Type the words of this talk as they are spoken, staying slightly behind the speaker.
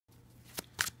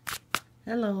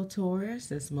Hello, Taurus.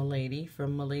 It's Malady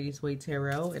from Malady's Way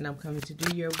Tarot, and I'm coming to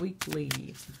do your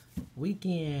weekly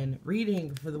weekend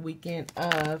reading for the weekend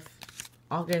of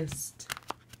September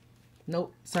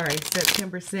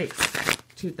 6th,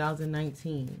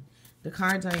 2019. The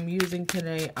cards I'm using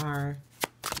today are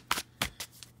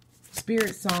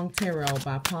Spirit Song Tarot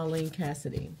by Pauline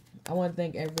Cassidy. I want to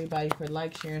thank everybody for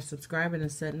sharing, subscribing,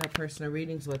 and setting up personal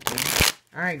readings with me.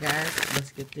 Alright, guys,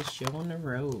 let's get this show on the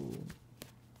road.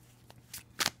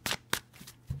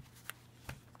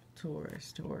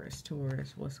 Taurus, Taurus,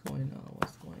 Taurus. What's going on?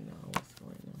 What's going on? What's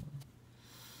going on?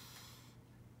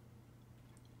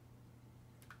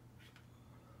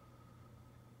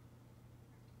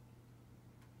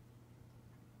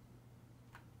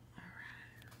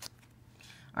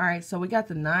 All right, so we got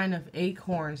the 9 of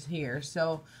Acorns here.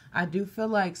 So I do feel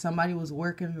like somebody was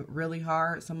working really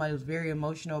hard. Somebody was very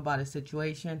emotional about a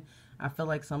situation. I feel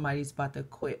like somebody's about to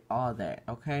quit all that,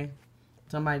 okay?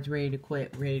 Somebody's ready to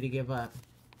quit, ready to give up.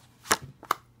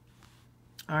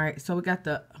 All right, so we got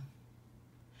the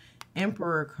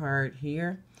Emperor card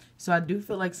here. So I do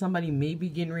feel like somebody may be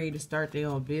getting ready to start their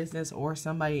own business, or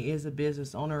somebody is a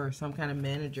business owner or some kind of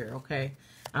manager, okay?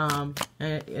 And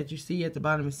as you see at the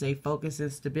bottom, it say focus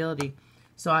and stability.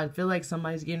 So I feel like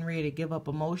somebody's getting ready to give up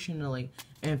emotionally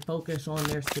and focus on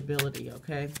their stability,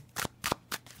 okay?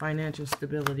 Financial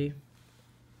stability.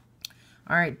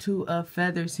 All right, 2 of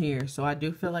Feathers here. So I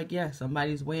do feel like, yeah,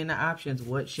 somebody's weighing the options.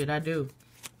 What should I do?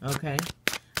 Okay?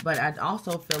 But I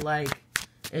also feel like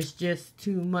it's just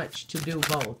too much to do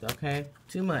both, okay?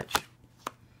 Too much.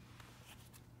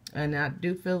 And I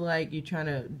do feel like you're trying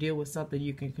to deal with something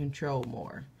you can control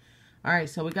more. All right,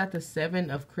 so we got the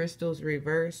 7 of Crystals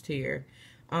reversed here.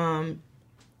 To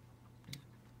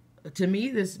me,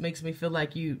 this makes me feel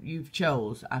like you've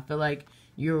chose. I feel like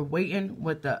you're waiting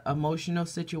with the emotional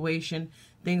situation.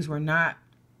 Things were not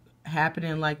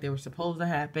happening like they were supposed to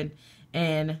happen,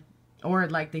 or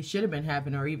like they should have been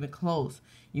happening, or even close.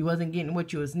 You wasn't getting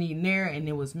what you was needing there, and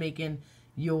it was making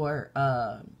your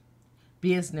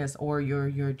business or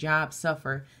your job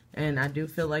suffer. And I do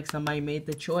feel like somebody made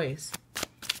the choice,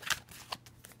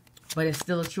 but it's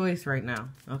still a choice right now,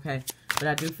 okay? But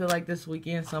I do feel like this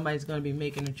weekend somebody's going to be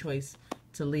making a choice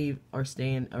to leave or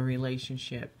stay in a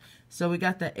relationship. So we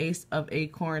got the Ace of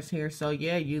Acorns here. So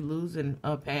yeah, you losing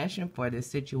a passion for this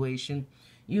situation.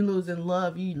 You losing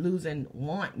love. You losing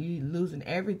want. You losing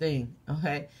everything,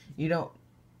 okay? You're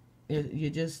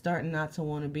just starting not to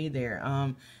want to be there.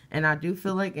 And I do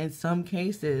feel like in some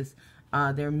cases,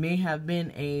 there may have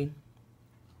been a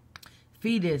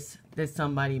fetus that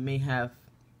somebody may have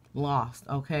lost,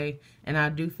 okay? And I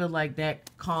do feel like that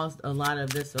caused a lot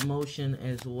of this emotion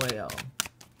as well,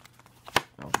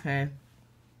 okay?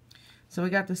 So we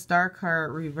got the Star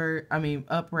card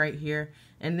upright here.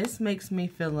 And this makes me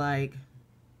feel like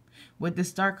with the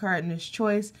Star card and this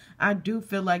choice, I do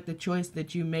feel like the choice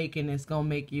that you're making is going to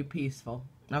make you peaceful.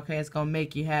 Okay, it's going to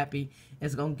make you happy.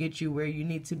 It's going to get you where you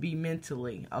need to be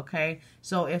mentally. Okay,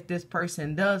 so if this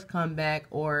person does come back,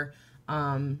 or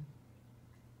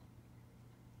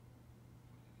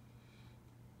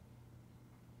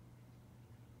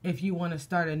if you want to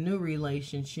start a new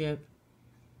relationship,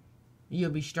 you'll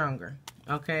be stronger.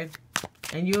 Okay,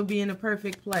 and you'll be in a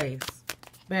perfect place,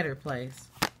 better place.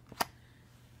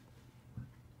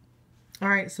 All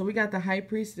right, so we got the High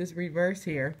Priestess reverse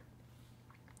here.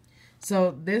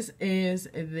 So this is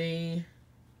the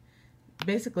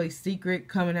basically secret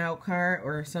coming out card,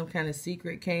 or some kind of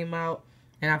secret came out.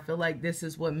 And I feel like this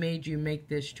is what made you make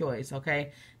this choice,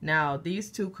 okay? Now,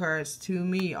 these 2 cards to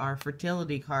me are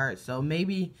fertility cards. So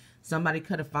maybe somebody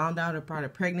could have found out about a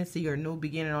pregnancy or new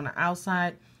beginning on the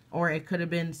outside. Or it could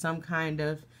have been some kind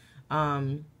of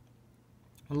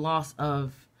loss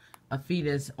of a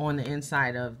fetus on the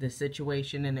inside of the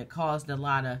situation, and it caused a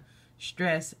lot of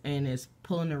stress and is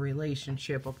pulling the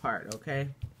relationship apart, okay?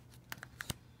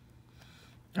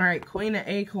 All right, Queen of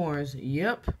Acorns.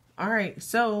 Yep. All right,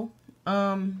 so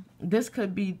this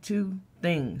could be 2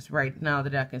 things right now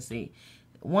that I can see.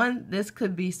 One, this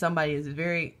could be somebody is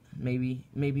very, maybe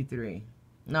 3.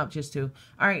 No, just 2.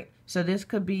 All right, so this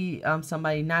could be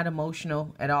somebody not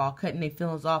emotional at all, cutting their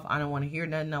feelings off. I don't want to hear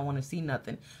nothing. I want to see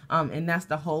nothing. And that's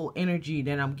the whole energy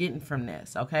that I'm getting from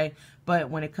this, okay? But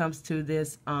when it comes to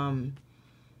this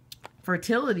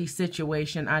fertility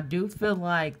situation, I do feel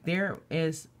like there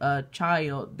is a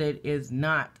child that is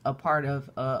not a part of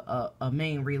a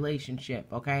main relationship,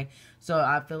 okay? So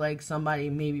I feel like somebody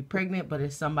may be pregnant, but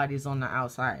it's somebody's on the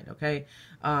outside, okay?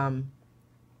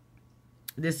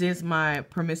 This is my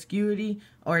promiscuity,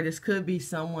 or this could be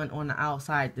someone on the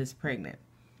outside that's pregnant,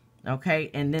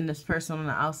 okay? And then this person on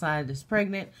the outside that's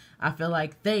pregnant, I feel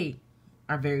like they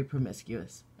are very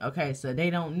promiscuous. Okay, so they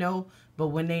don't know, but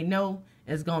when they know,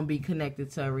 it's going to be connected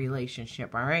to a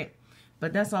relationship, all right?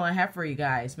 But that's all I have for you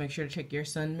guys. Make sure to check your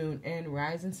sun, moon, and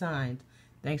rising signs.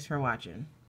 Thanks for watching.